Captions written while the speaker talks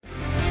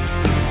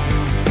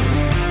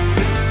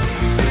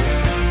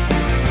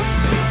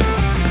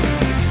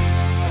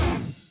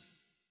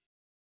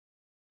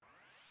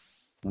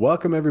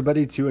Welcome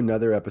everybody to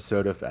another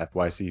episode of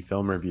FYC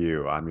Film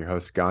Review. I'm your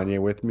host Gagne.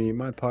 With me,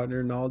 my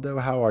partner Naldo.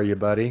 How are you,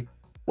 buddy?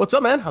 What's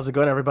up, man? How's it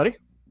going, everybody?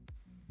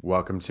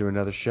 Welcome to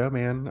another show,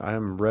 man.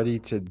 I'm ready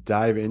to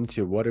dive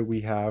into what do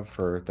we have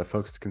for the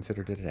folks to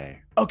consider today.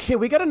 Okay,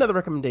 we got another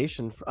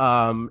recommendation.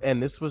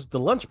 And this was the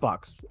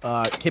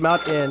Lunchbox. It came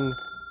out in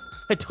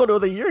I don't know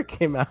the year it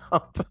came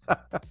out.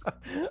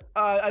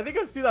 I think it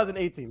was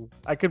 2018.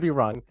 I could be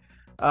wrong.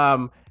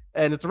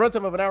 And it's a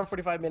runtime of an hour and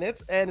 45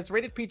 minutes, and it's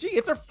rated PG.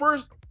 It's our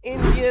first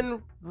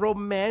Indian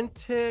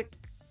romantic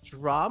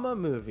drama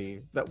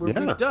movie that we've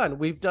done.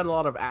 We've done a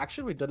lot of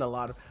action. We did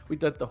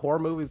the horror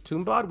movie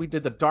Toombad. We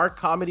did the dark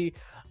comedy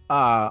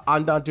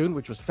Andhadhun,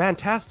 which was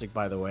fantastic,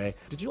 by the way.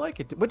 Did you like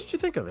it? What did you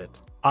think of it?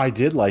 I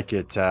did like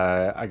it.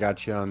 I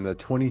got you on the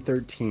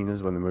 2013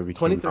 is when the movie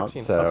came out,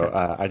 2013. so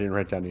Okay. I didn't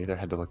write down either.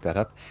 Had to look that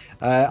up.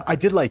 I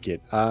did like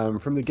it.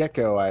 From the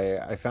get-go,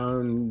 I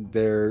found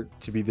there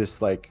to be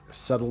this like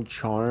subtle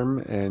charm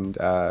and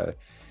a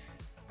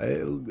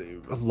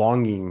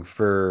longing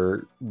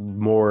for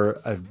more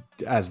of,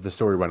 as the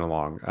story went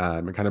along.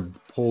 It kind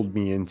of pulled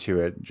me into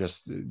it.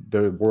 Just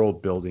the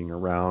world building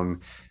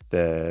around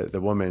the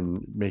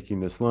woman making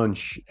this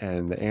lunch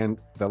and the ant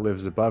that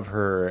lives above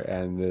her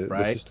and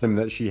the system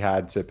that she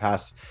had to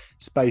pass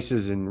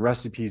spices and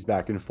recipes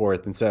back and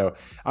forth. And so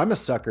I'm a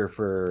sucker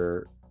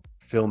for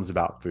films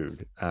about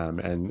food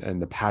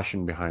and the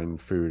passion behind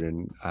food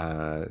and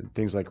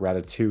things like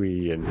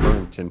Ratatouille and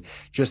Burnt, and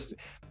just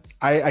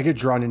I get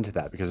drawn into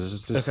that because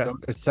it's just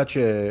it's such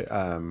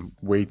a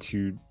way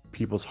to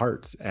people's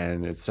hearts,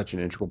 and it's such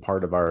an integral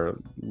part of our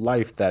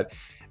life that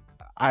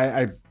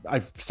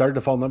I've started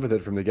to fall in love with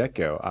it from the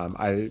get-go.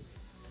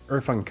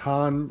 Irrfan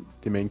Khan,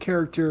 the main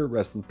character,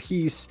 rest in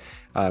peace,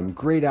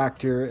 great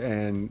actor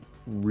and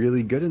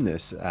really good in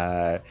this.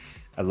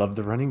 I love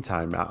the running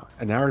time.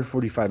 An hour and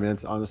 45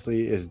 minutes,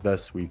 honestly, is the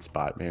sweet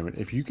spot, man.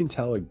 If you can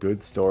tell a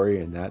good story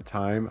in that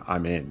time,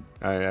 I'm in.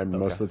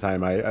 Most of the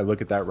time, I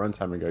look at that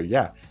runtime and go,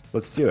 yeah,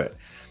 let's do it.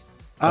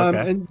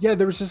 And yeah,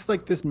 there was just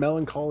like this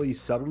melancholy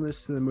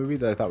subtleness to the movie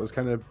that I thought was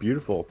kind of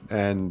beautiful.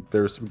 And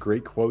there were some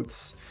great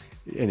quotes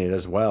in it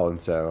as well. And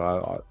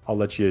so I'll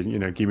let you,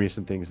 give me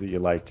some things that you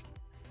liked.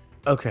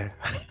 Okay.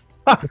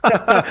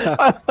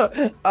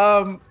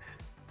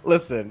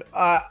 Listen,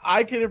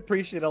 I can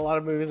appreciate a lot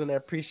of movies, and I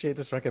appreciate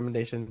this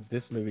recommendation.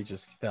 This movie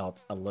just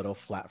felt a little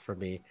flat for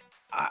me.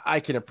 I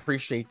can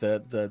appreciate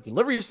the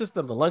delivery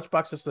system, the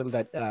lunchbox system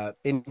that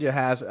India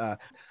has.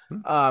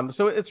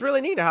 So it's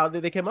really neat how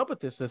they came up with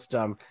this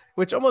system,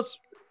 which almost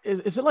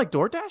is it like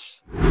DoorDash?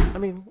 I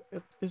mean,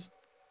 is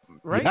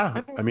right?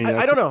 Yeah, I mean,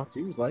 I don't know.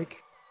 Seems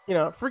like.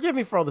 Forgive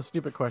me for all the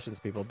stupid questions,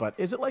 people, but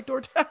is it like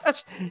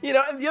DoorDash?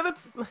 And the other,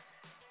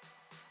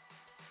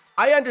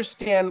 I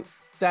understand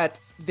that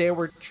they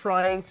were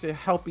trying to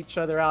help each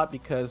other out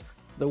because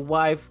the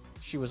wife,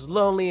 she was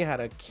lonely, had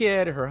a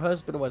kid, her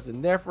husband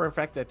wasn't there for her. In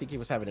fact, I think he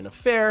was having an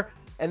affair.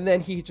 And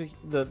then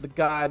the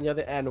guy on the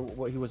other end,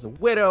 he was a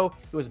widow,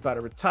 he was about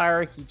to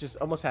retire, he just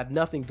almost had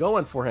nothing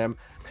going for him.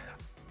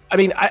 I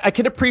mean, I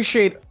can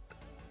appreciate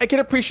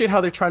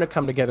how they're trying to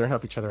come together and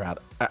help each other out.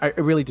 I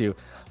really do.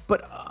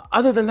 But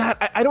other than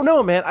that, I don't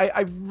know, man.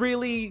 I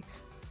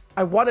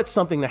wanted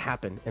something to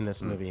happen in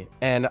this movie,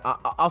 and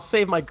I'll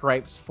save my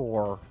gripes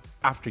for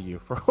after you,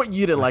 for what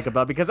you didn't like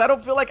about, because I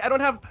don't feel like I don't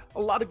have a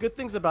lot of good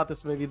things about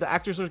this movie. The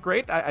actors was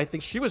great. I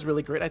think she was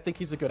really great. I think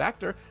he's a good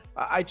actor.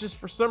 I just,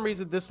 for some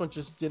reason, this one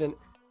just didn't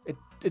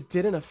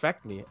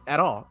affect me at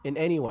all in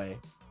any way.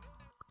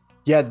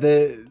 Yeah,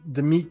 the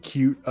meet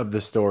cute of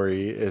the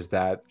story is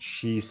that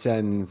she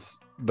sends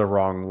the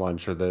wrong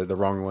lunch, or the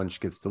wrong lunch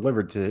gets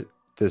delivered to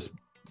this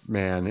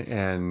man,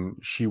 and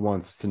she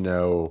wants to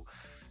know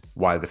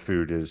why the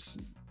food is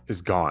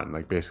gone.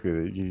 Like,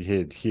 basically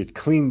he had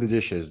cleaned the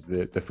dishes,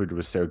 the food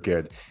was so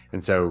good,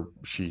 and so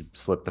she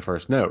slipped the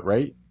first note,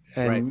 right?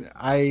 And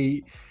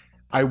I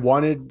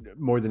wanted,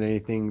 more than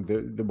anything,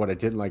 what I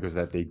didn't like was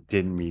that they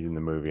didn't meet in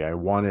the movie. I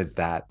wanted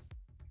that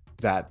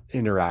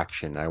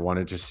interaction. I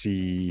wanted to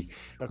see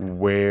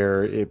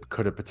where it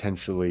could have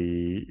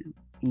potentially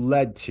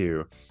led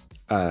to.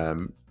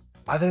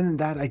 Other than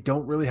that, I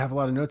don't really have a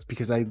lot of notes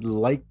because I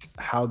liked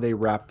how they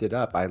wrapped it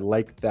up. I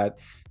liked that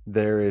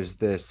there is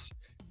this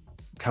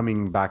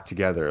coming back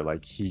together.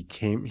 Like, he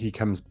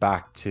comes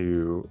back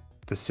to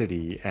the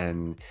city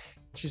and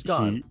she's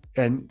gone,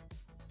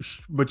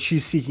 but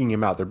she's seeking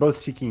him out. They're both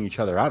seeking each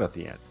other out at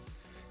the end,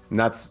 and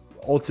that's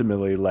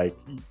ultimately, like,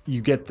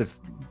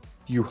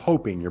 you're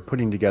hoping, you're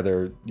putting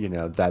together,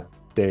 that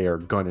they are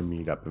going to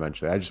meet up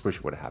eventually. I just wish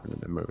it would have happened in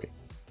the movie.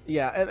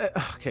 Yeah. And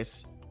okay,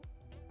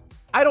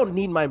 I don't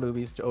need my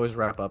movies to always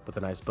wrap up with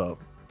a nice bow.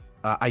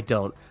 I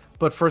don't.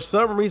 But for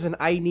some reason,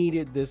 I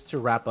needed this to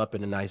wrap up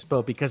in a nice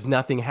bow because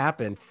nothing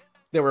happened.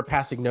 They were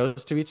passing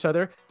notes to each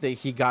other.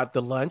 He got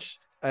the lunch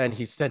and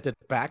he sent it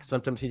back.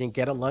 Sometimes he didn't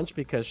get a lunch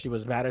because she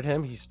was mad at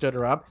him. He stood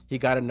her up. He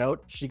got a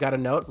note. She got a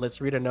note.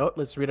 Let's read a note.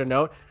 Let's read a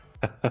note.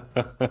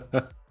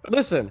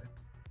 Listen.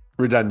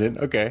 Redundant.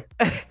 Okay.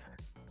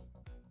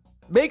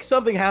 Make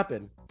something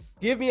happen.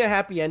 Give me a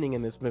happy ending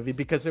in this movie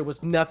because there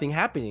was nothing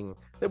happening.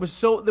 There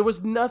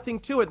was nothing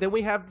to it. Then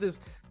we have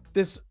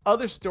this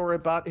other story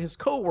about his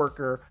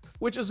coworker,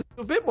 which is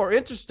a bit more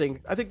interesting.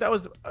 I think that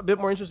was a bit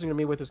more interesting to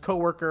me with his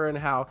coworker and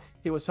how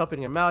he was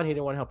helping him out. And he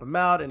didn't want to help him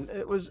out, and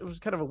it was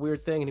kind of a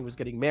weird thing. And he was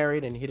getting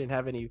married, and he didn't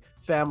have any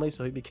family,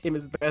 so he became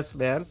his best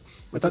man.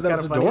 I thought that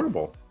was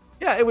adorable.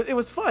 Yeah, it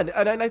was fun,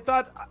 and I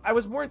thought I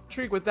was more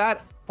intrigued with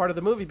that part of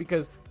the movie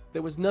because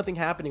there was nothing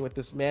happening with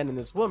this man and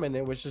this woman.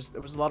 There was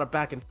a lot of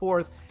back and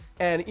forth,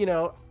 and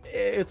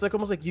it's like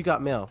almost like You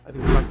Got Mail. I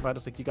think we talked about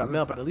it's like You Got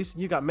Mail, but at least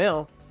in You Got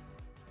Mail,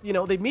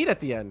 they meet at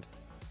the end.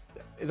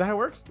 Is that how it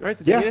works? Right?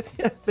 They meet at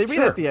the end? They meet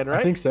at the end, right?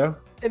 I think so.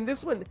 And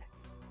this one,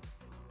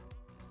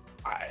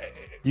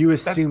 you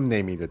assume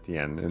they meet at the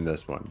end in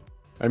this one.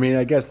 I mean,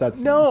 I guess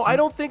that's no. I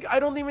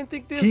don't even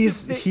think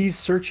this. He's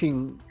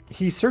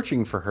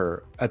searching for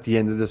her at the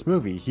end of this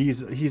movie.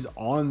 He's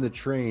on the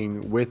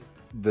train with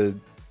the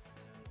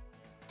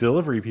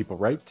delivery people,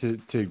 right?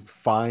 To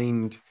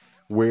find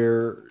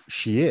where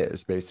she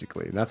is,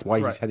 basically. And that's why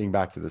he's heading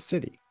back to the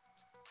city.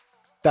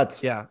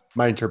 That's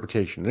my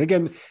interpretation. And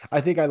again,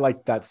 I think I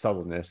like that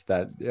subtleness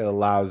that it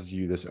allows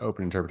you this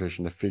open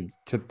interpretation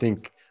to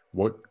think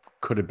what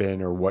could have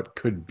been or what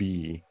could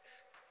be.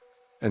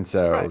 And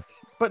so,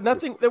 but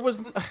nothing. There was,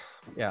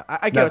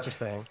 I get what you're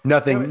saying.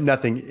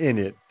 Nothing in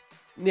it.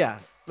 Yeah,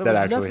 there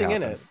was nothing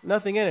in it.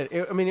 Nothing in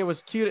it. I mean, it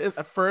was cute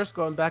at first,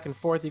 going back and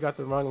forth. You got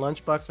the wrong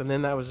lunchbox, and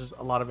then that was just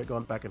a lot of it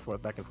going back and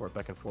forth, back and forth,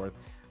 back and forth.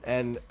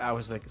 And I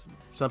was like,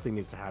 something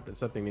needs to happen.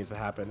 Something needs to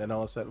happen. And all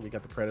of a sudden, we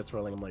got the credits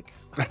rolling. I'm like,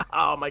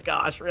 oh my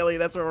gosh, really?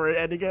 That's where we're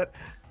ending it.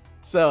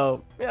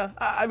 So yeah,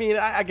 I mean,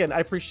 I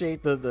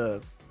appreciate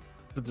the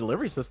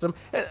delivery system.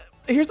 And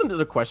here's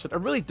another question, a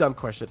really dumb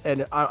question,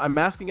 and I'm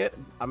asking it.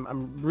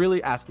 I'm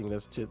really asking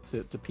this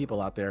to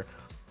people out there.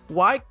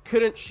 Why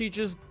couldn't she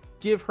just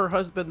give her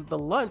husband the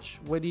lunch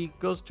when he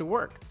goes to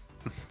work?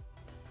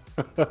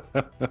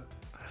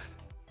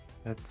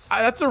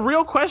 That's a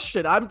real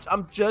question.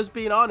 I'm just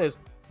being honest.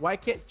 Why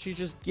can't she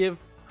just give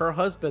her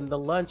husband the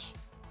lunch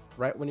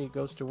right when he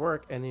goes to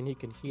work, and then he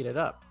can heat it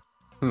up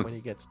when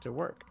he gets to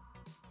work?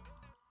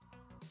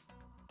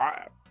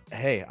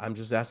 Hey, I'm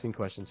just asking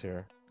questions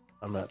here.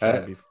 I'm not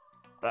trying to be.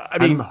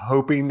 I'm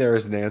hoping there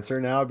is an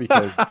answer now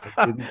because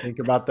I didn't think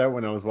about that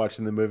when I was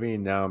watching the movie,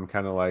 and now I'm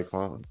kind of like,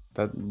 well,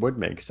 that would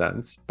make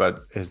sense.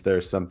 But is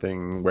there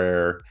something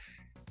where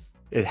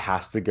it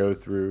has to go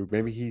through?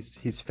 Maybe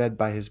he's fed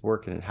by his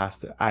work, and it has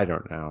to. I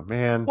don't know,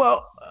 man.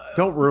 Well,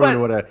 don't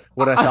ruin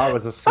what I thought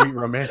was a sweet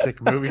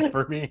romantic movie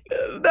for me.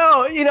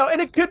 No,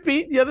 and it could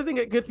be the other thing.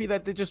 It could be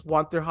that they just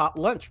want their hot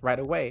lunch right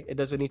away. It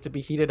doesn't need to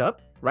be heated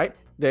up, right?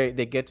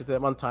 They get to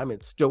them on time.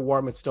 It's still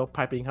warm. It's still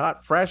piping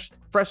hot,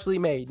 freshly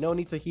made. No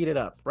need to heat it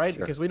up, right? Sure.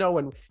 Because we know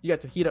when you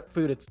got to heat up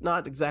food, it's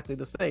not exactly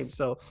the same.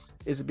 So,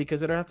 is it because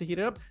they don't have to heat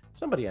it up?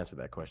 Somebody answer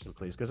that question,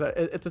 please, because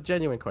it's a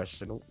genuine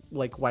question.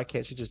 Like, why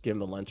can't she just give him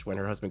the lunch when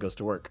her husband goes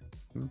to work?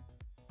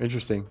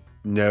 Interesting.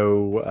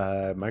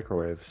 No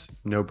microwaves,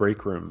 no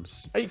break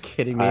rooms. Are you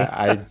kidding me?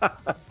 I'm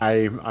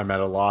at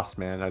a loss,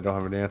 man. I don't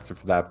have an answer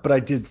for that, but I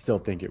did still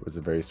think it was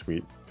a very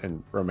sweet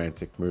and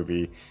romantic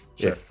movie.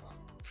 Sure. If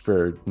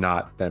for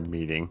not them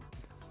meeting.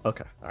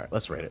 Okay. All right.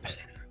 Let's rate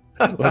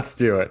it. Let's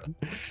do it.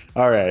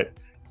 All right.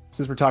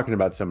 Since we're talking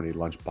about so many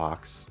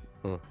lunchbox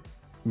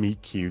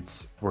meet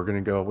cutes, we're going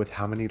to go with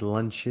how many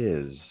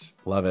lunches.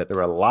 Love it.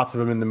 There were lots of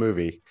them in the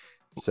movie.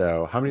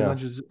 So how many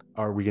lunches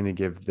are we going to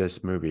give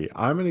this movie?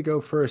 I'm going to go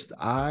first.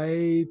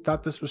 I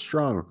thought this was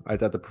strong. I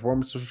thought the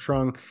performance was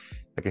strong.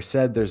 Like I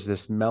said, there's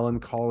this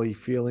melancholy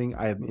feeling.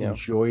 I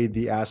enjoyed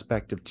the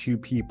aspect of two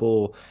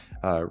people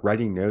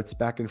writing notes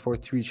back and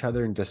forth to each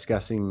other and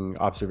discussing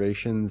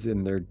observations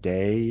in their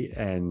day,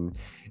 and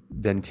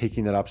then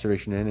taking that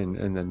observation in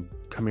and then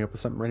coming up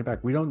with something right back.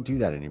 We don't do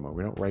that anymore.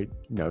 We don't write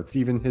notes.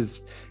 Even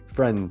his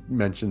friend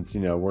mentions,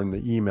 we're in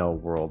the email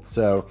world.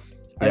 So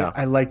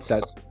I like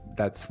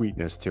that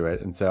sweetness to it.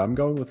 And so I'm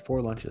going with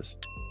 4 lunches.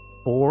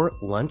 4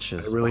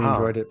 lunches. I really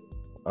enjoyed it.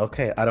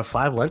 Okay, out of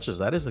 5 lunches,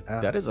 that is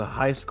a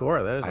high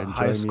score. That is a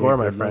high score,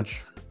 my friend.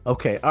 Lunch.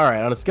 Okay, all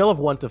right. On a scale of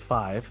 1 to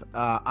 5,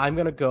 I'm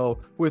gonna go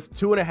with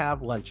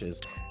 2.5 lunches.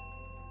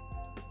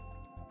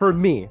 For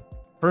me,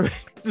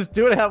 just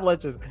 2.5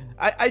 lunches.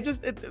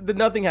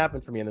 Nothing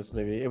happened for me in this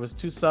movie. It was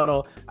too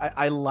subtle.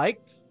 I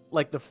liked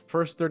like the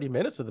first 30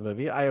 minutes of the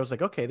movie. I was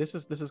like, okay, this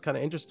is kind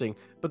of interesting.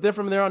 But then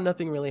from there on,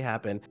 nothing really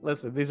happened.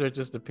 Listen, these are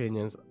just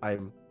opinions.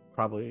 I'm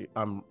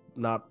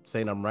not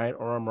saying I'm right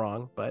or I'm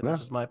wrong, but it's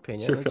just my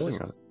opinion. It's your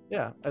feeling on it.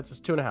 Yeah, it's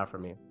just 2.5 for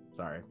me.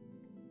 Sorry.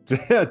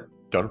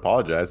 Don't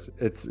apologize.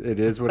 It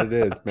is what it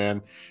is,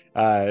 man.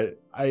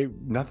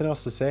 Nothing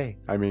else to say.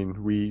 I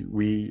mean,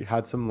 we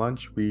had some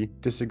lunch, we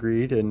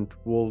disagreed, and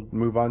we'll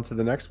move on to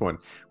the next one.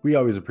 We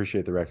always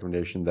appreciate the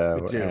recommendation,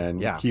 though,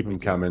 and keep them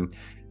coming.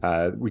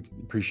 We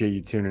appreciate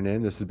you tuning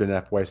in. This has been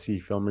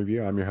FYC Film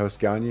Review. I'm your host,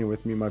 Ganya, and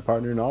with me, my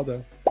partner,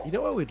 Naldo. You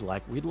know what we'd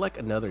like? We'd like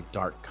another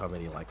dark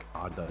comedy like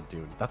Onda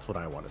Dune. That's what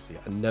I want to see.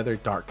 Another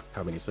dark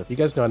comedy. So if you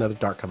guys know another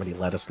dark comedy,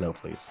 let us know,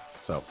 please.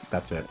 So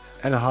that's it.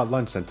 And a hot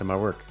lunch sent to my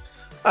work.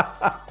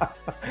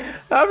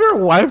 Have your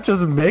wife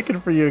just make it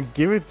for you and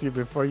give it to you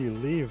before you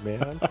leave,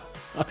 man.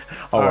 I'll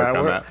All work right,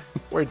 on that.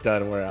 we're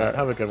done. We're All out. right.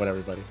 Have a good one,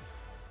 everybody.